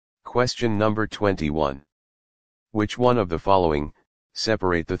Question number 21. Which one of the following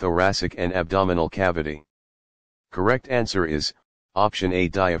separate the thoracic and abdominal cavity? Correct answer is option A,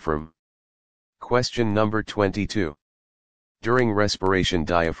 diaphragm. Question number 22. During respiration,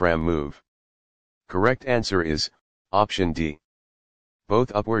 diaphragm move. Correct answer is option D,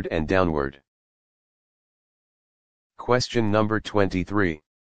 both upward and downward. Question number 23.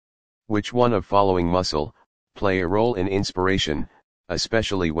 Which one of following muscle play a role in inspiration,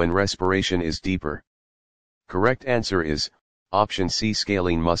 especially when respiration is deeper? Correct answer is option C,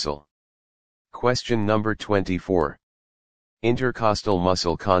 scalene muscle. Question number 24. Intercostal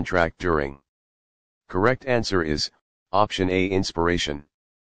muscle contract during. Correct answer is option A, inspiration.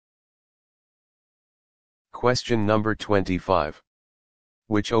 Question number 25.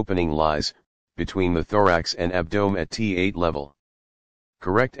 Which opening lies between the thorax and abdomen at T8 level?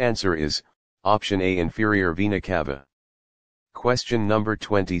 Correct answer is option A, inferior vena cava. Question number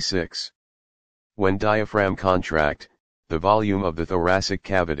 26. When diaphragm contract, the volume of the thoracic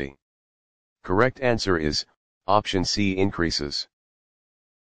cavity. Correct answer is option C, increases.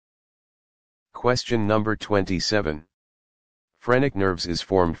 Question number 27. Phrenic nerves is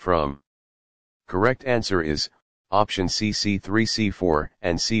formed from. Correct answer is option C, C3, C4,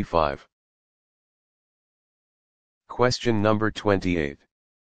 and C5. Question number 28.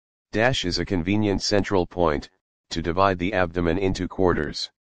 Dash is a convenient central point to divide the abdomen into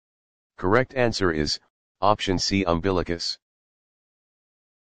quarters. Correct answer is option C, umbilicus.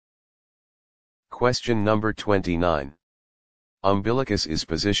 Question number 29. Umbilicus is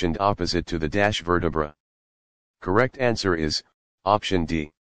positioned opposite to the dash vertebra. Correct answer is option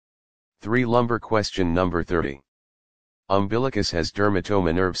D, 3 lumbar. Question number 30. Umbilicus has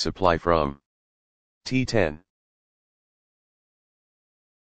dermatoma nerve supply from. T10.